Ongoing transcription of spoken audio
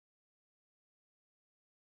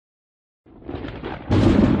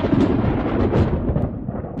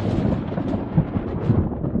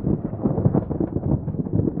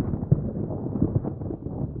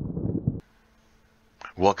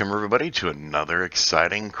Welcome everybody to another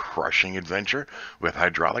exciting, crushing adventure with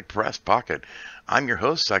Hydraulic Press Pocket. I'm your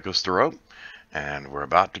host, Psychostorope, and we're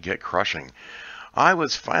about to get crushing. I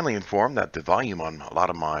was finally informed that the volume on a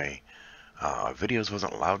lot of my videos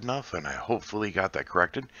wasn't loud enough, and I hopefully got that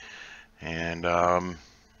corrected. And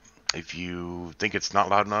if you think it's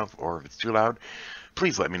not loud enough, or if it's too loud,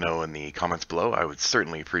 please let me know in the comments below. I would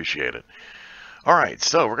certainly appreciate it. Alright,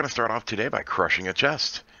 so we're going to start off today by crushing a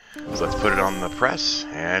chest. So let's put it on the press,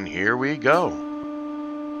 and here we go.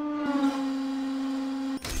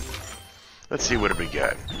 Let's see what did we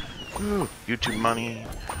get. Ooh, YouTube money.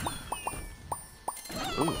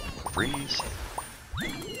 Ooh, freeze.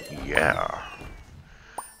 Yeah.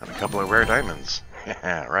 And a couple of rare diamonds.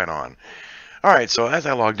 Right on. Alright, so as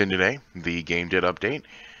I logged in today, the game did update,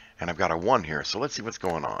 and I've got a 1 here, so let's see what's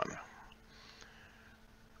going on.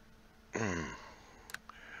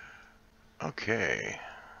 Okay.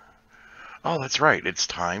 Oh, that's right. It's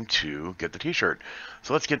time to get the t-shirt.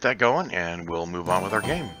 So let's get that going, and we'll move on with our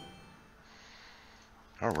game.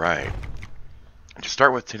 All right. To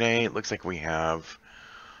start with today, it looks like we have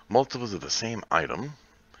multiples of the same item.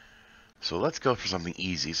 So let's go for something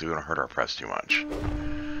easy so we don't hurt our press too much.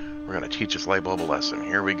 We're going to teach this light bulb a lesson.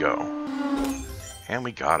 Here we go. And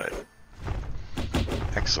we got it.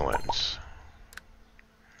 Excellent.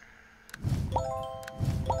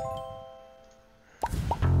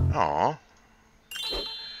 Aww.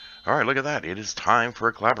 Alright, look at that. It is time for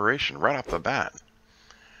a collaboration right off the bat.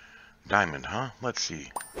 Diamond, huh? Let's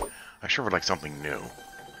see. I sure would like something new.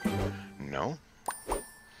 No?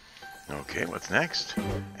 Okay, what's next?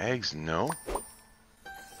 Eggs, no.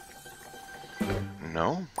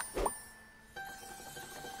 No?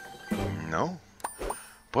 No?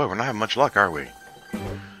 Boy, we're not having much luck, are we?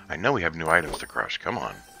 I know we have new items to crush. Come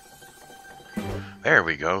on. There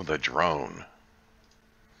we go, the drone.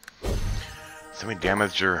 Somebody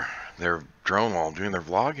damaged their drone while doing their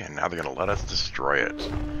vlog, and now they're going to let us destroy it.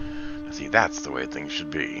 See, that's the way things should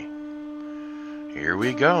be. Here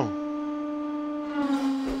we go.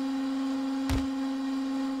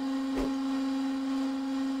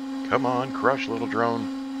 Come on, crush, little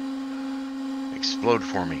drone. Explode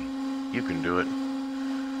for me. You can do it.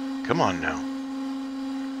 Come on now.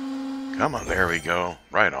 Come on, there we go.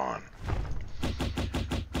 Right on.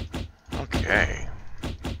 Okay.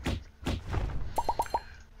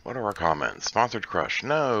 What are our comments? Sponsored crush.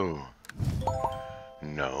 No.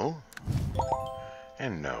 No.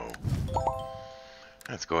 And no.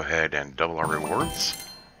 Let's go ahead and double our rewards.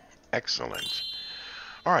 Excellent.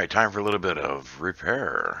 Alright, time for a little bit of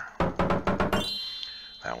repair.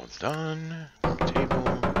 That one's done.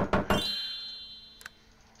 Table.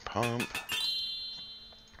 Pump.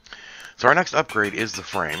 So our next upgrade is the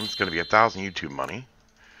frame. It's going to be 1,000 YouTube money.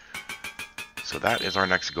 So that is our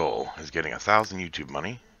next goal, is getting 1,000 YouTube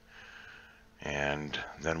money. And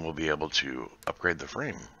then we'll be able to upgrade the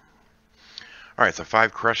frame. Alright, so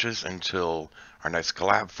 5 crushes until our next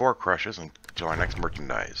collab, 4 crushes until our next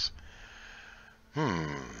merchandise.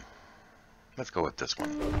 Let's go with this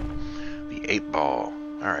one. The 8 ball.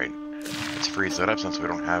 Alright, let's freeze that up since we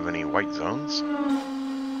don't have any white zones.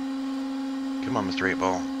 Come on, Mr. 8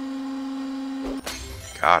 ball.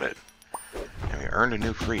 Got it. And we earned a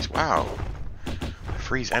new freeze. Wow. The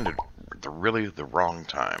freeze ended really the wrong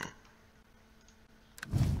time.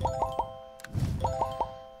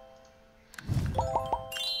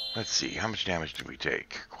 Let's see, how much damage did we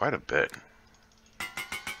take? Quite a bit.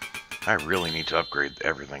 I really need to upgrade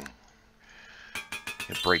everything.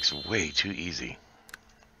 It breaks way too easy.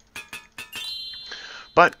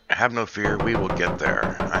 But have no fear, we will get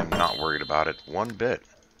there. I'm not worried about it one bit.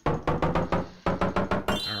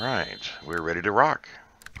 Alright, we're ready to rock.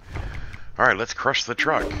 Alright, let's crush the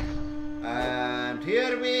truck. And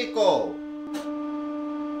here we go.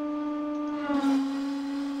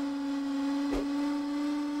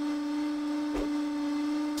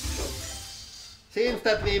 Seems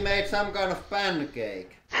that we made some kind of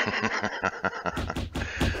pancake.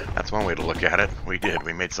 That's one way to look at it. We did.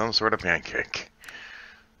 We made some sort of pancake.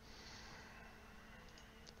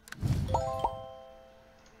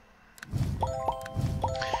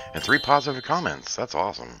 And 3 positive comments. That's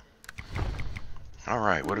awesome.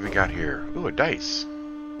 Alright, what do we got here? Ooh, a dice.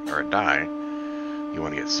 Or a die. You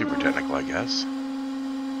want to get super technical, I guess.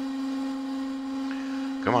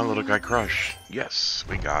 Come on, little guy, crush. Yes,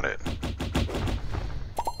 we got it.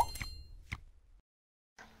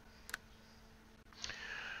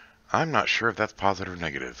 I'm not sure if that's positive or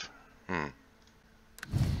negative.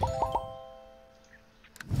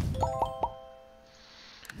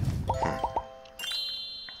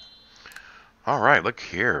 Alright, look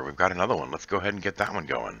here. We've got another one. Let's go ahead and get that one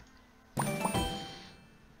going.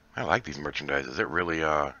 I like these merchandises. It really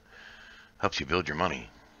helps you build your money.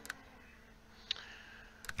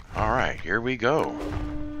 Alright, here we go.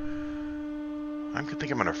 I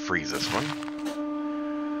think I'm going to freeze this one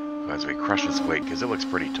as we crush this weight, because it looks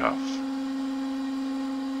pretty tough.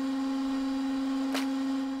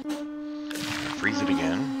 Freeze it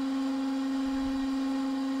again.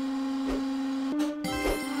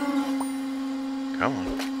 Come on.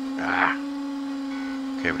 Ah!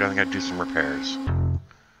 Okay, we definitely got to do some repairs.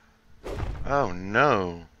 Oh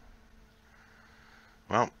no!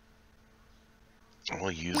 Well,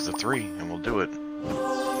 we'll use the 3 and we'll do it.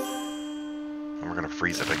 And we're going to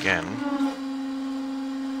freeze it again.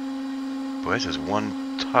 Boy, this is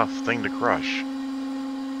one tough thing to crush.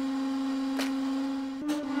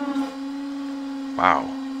 Wow.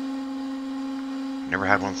 Never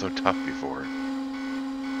had one so tough before.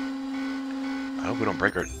 I hope we don't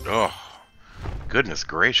break our... Oh, goodness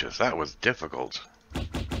gracious, that was difficult.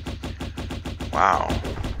 Wow.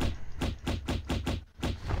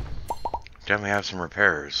 Definitely have some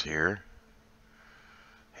repairs here.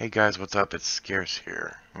 Hey guys, what's up? It's scarce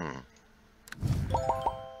here.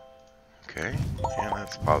 Okay, and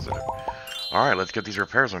that's positive. Alright, let's get these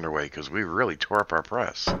repairs underway, because we really tore up our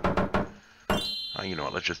press. Oh, you know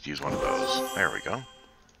what, let's just use one of those. There we go.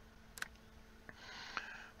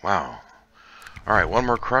 Wow. Alright, one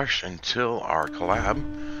more crush until our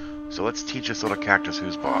collab. So let's teach this little cactus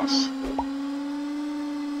who's boss.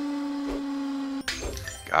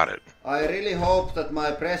 Got it. I really hope that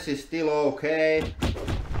my press is still okay.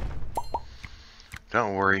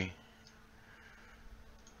 Don't worry.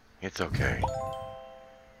 It's okay.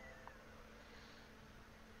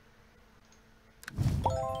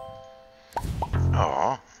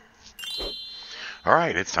 Aw.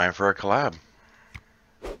 Alright, it's time for a collab.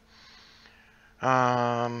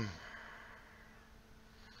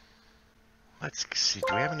 Let's see.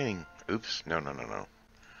 Do we have anything? Oops. No.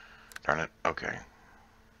 Darn it. Okay.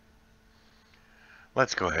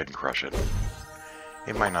 Let's go ahead and crush it.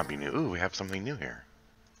 It might not be new. Ooh, we have something new here.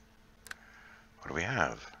 What do we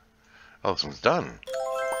have? Oh, this one's done.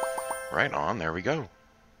 Right on. There we go.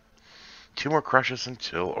 2 more crushes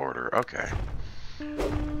until order. Okay.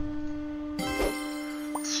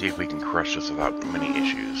 Let's see if we can crush this without many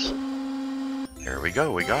issues. There we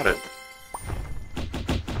go. We got it.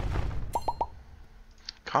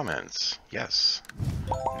 Comments. Yes.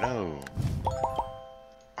 No.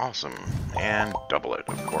 Awesome. And double it,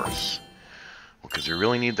 of course. Because we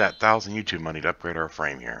really need that 1,000 YouTube money to upgrade our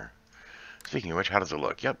frame here. Speaking of which, how does it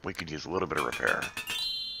look? Yep, we could use a little bit of repair.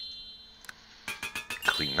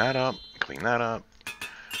 Clean that up. Clean that up.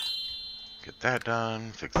 Get that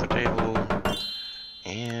done. Fix the table.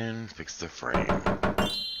 And fix the frame.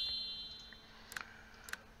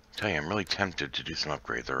 Tell you, I'm really tempted to do some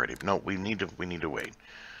upgrades already. But no, we need to wait.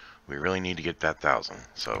 We really need to get that 1,000.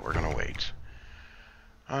 So we're gonna wait.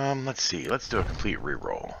 Let's see. Let's do a complete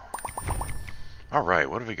reroll. Alright,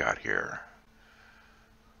 what do we got here?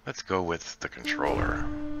 Let's go with the controller.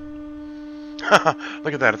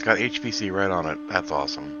 Look at that, it's got HPC right on it. That's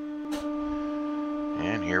awesome.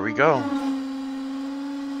 And here we go.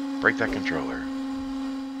 Break that controller.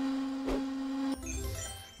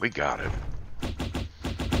 We got it.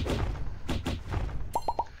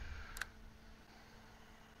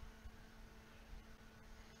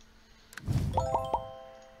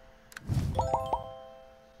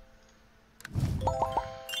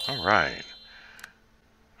 Alright.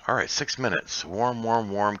 Alright, 6 minutes.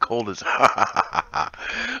 Warm, cold as...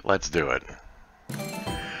 Let's do it.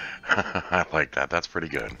 I like that. That's pretty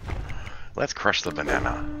good. Let's crush the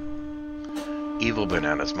banana. Evil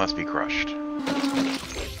bananas must be crushed.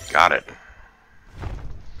 Got it.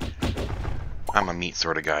 I'm a meat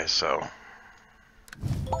sort of guy, so...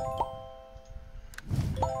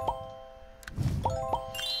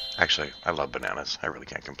 Actually, I love bananas. I really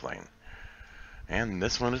can't complain. And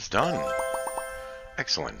this one is done.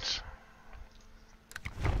 Excellent.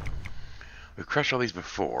 We've crushed all these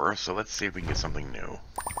before, so let's see if we can get something new.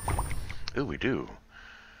 Ooh, we do.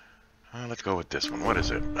 Let's go with this one. What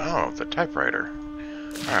is it? Oh, it's a typewriter.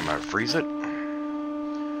 Alright, I'm going to freeze it.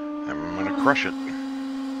 I'm going to crush it.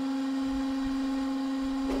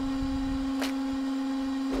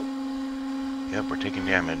 Yep, we're taking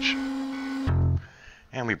damage.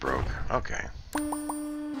 And we broke. Okay.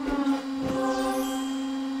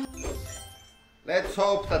 Let's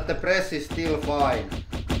hope that the press is still fine.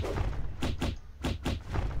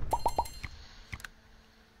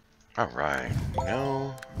 Alright.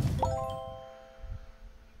 No.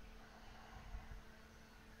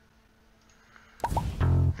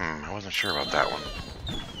 I wasn't sure about that one.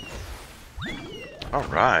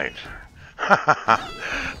 Alright.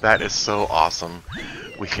 That is so awesome.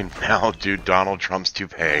 We can now do Donald Trump's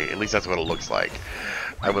toupee. At least that's what it looks like.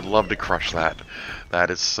 I would love to crush that. That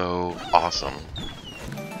is so awesome.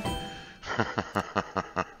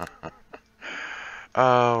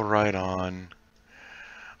 Oh, right on.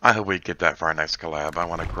 I hope we get that for our next collab. I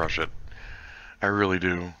want to crush it. I really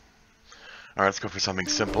do. Alright, let's go for something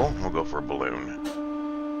simple. We'll go for a balloon.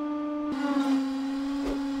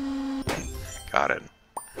 Got it.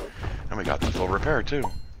 And we got the full repair, too.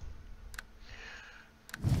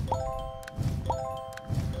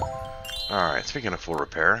 Alright, speaking of full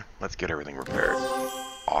repair, let's get everything repaired.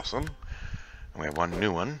 Awesome. And we have one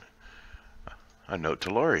new one. A note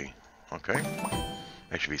to Lori. Okay.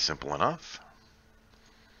 That should be simple enough.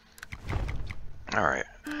 Alright.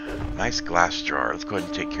 Nice glass jar. Let's go ahead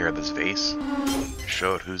and take care of this vase.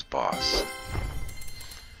 Show it who's boss.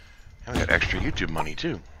 And we got extra YouTube money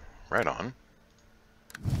too. Right on.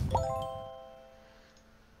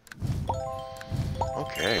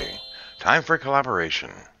 Okay. Time for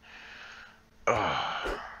collaboration.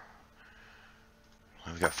 Ugh.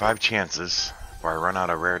 We've got 5 chances before I run out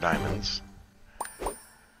of rare diamonds.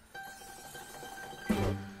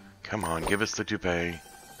 Come on, give us the toupee.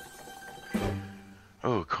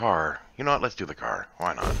 Oh, car. You know what? Let's do the car.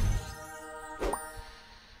 Why not?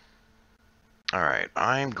 Alright,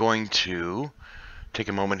 I'm going to take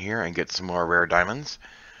a moment here and get some more rare diamonds.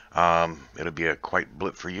 It'll be a quite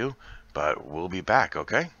blip for you, but we'll be back,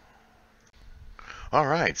 okay?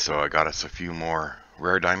 Alright, so I got us a few more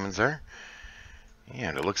rare diamonds there.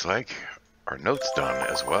 And it looks like our note's done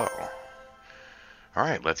as well.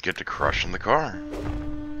 Alright, let's get to crushing the car.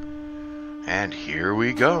 And here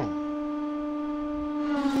we go.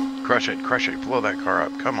 Crush it, blow that car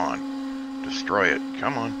up, come on. Destroy it,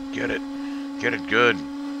 come on, get it good.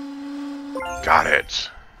 Got it.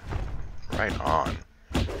 Right on.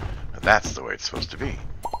 Now that's the way it's supposed to be.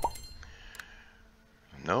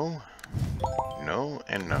 No, no,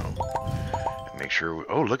 and no. And make sure we,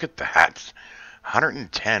 oh, look at that.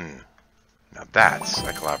 110. Now that's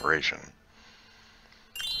a collaboration.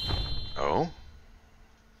 Oh.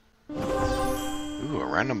 Ooh, a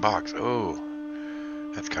random box.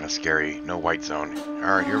 Oh, that's kind of scary. No white zone.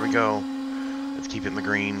 Alright, here we go. Let's keep it in the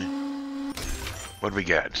green. What do we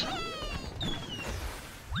get?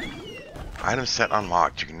 Item set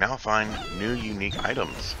unlocked. You can now find new unique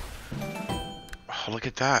items. Oh, look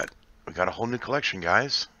at that. We got a whole new collection,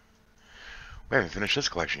 guys. We haven't finished this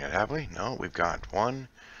collection yet, have we? No, we've got 1,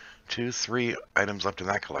 2, 3 items left in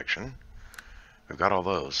that collection. We've got all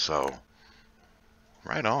those, so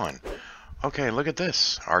right on. Okay, look at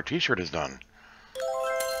this. Our t-shirt is done.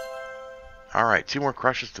 Alright, 2 more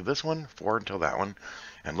crushes to this one, 4 until that one.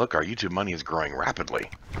 And look, our YouTube money is growing rapidly.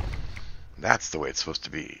 That's the way it's supposed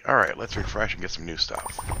to be. Alright, let's refresh and get some new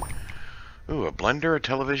stuff. Ooh, a blender, a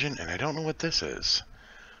television, and I don't know what this is.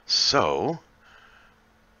 So,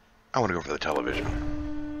 I want to go for the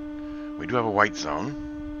television. We do have a white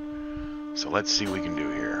zone. So let's see what we can do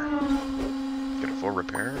here. Get a full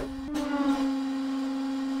repair.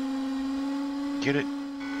 Get it.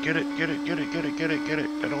 Get it, get it, get it, get it, get it, get it.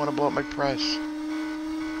 I don't want to blow up my press.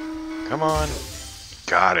 Come on.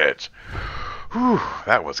 Got it. Whew,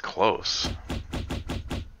 that was close.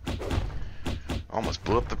 Almost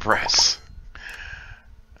blew up the press.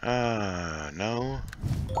 No.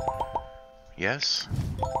 Yes.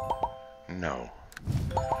 No.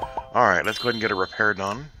 Alright, let's go ahead and get a repair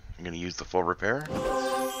done. I'm going to use the full repair.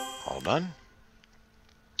 All done.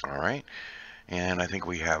 Alright. And I think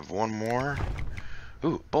we have one more.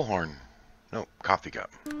 Ooh, bullhorn. No, coffee cup.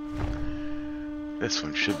 This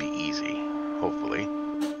one should be easy, hopefully.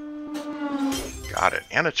 Got it.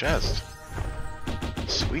 And a chest.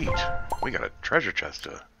 Sweet. We got a treasure chest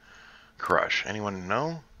to crush. Anyone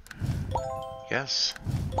know? Yes?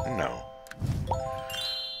 No.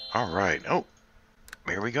 Alright. Oh,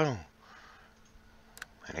 here we go.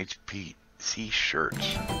 An HPC shirt.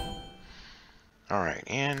 Alright,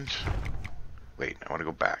 and wait, I want to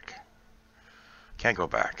go back. Can't go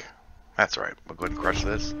back. That's right. We'll go ahead and crush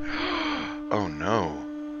this. Oh no.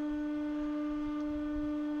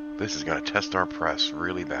 This is going to test our press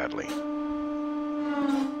really badly.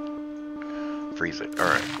 Freeze it.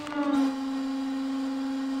 Alright.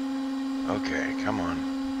 Okay, come on.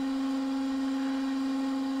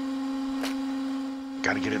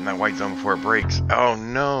 Gotta get it in that white zone before it breaks. Oh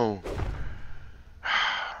no.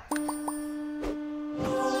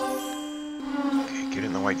 Get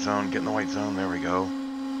in the white zone, get in the white zone, there we go.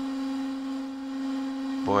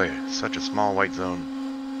 Boy, such a small white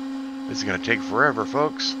zone. This is gonna take forever,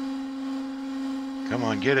 folks. Come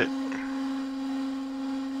on, get it.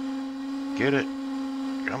 Get it.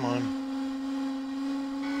 Come on.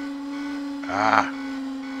 Ah.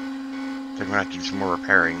 I think we're gonna have to do some more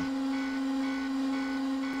repairing.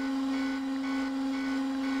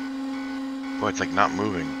 Boy, it's like not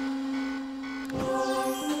moving.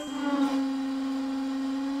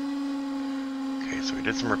 Okay, so we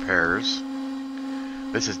did some repairs.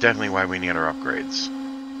 This is definitely why we need our upgrades.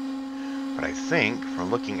 But I think,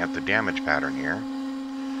 from looking at the damage pattern here,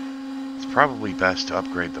 it's probably best to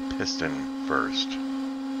upgrade the piston first.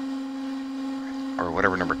 Or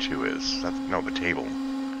whatever number 2 is. No, the table.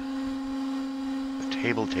 The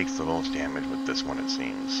table takes the most damage with this one, it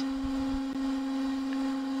seems.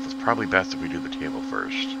 So it's probably best if we do the table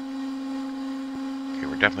first. Okay,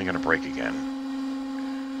 we're definitely going to break again.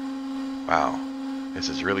 Wow. This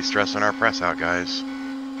is really stressing our press out, guys.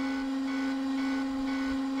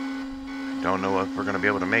 Don't know if we're going to be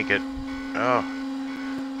able to make it. Oh.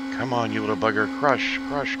 Come on, you little bugger. Crush,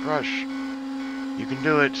 crush, crush. You can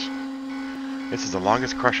do it. This is the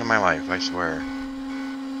longest crush of my life, I swear.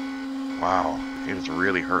 Wow. It is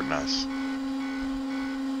really hurting us.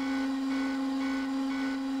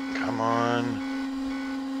 Come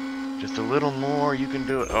on. Just a little more. You can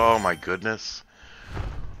do it. Oh, my goodness.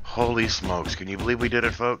 Holy smokes. Can you believe we did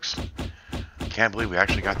it, folks? Can't believe we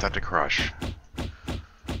actually got that to crush.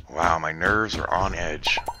 Wow, my nerves are on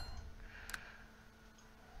edge.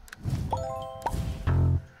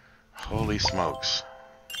 Holy smokes.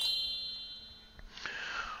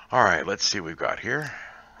 Alright, let's see what we've got here.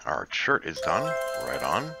 Our shirt is done. Right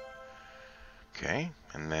on. Okay,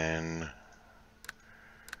 and then...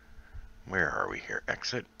 where are we here?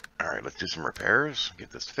 Exit. Alright, let's do some repairs.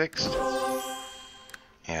 Get this fixed.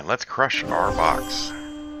 And let's crush our box.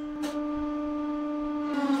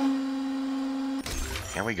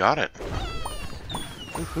 And we got it.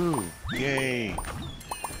 Woohoo! Yay!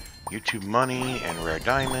 YouTube money and rare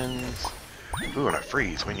diamonds. Ooh, and a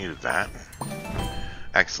freeze. We needed that.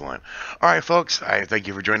 Excellent. Alright, folks. I thank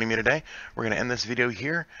you for joining me today. We're going to end this video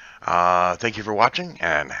here. Thank you for watching,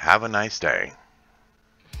 and have a nice day.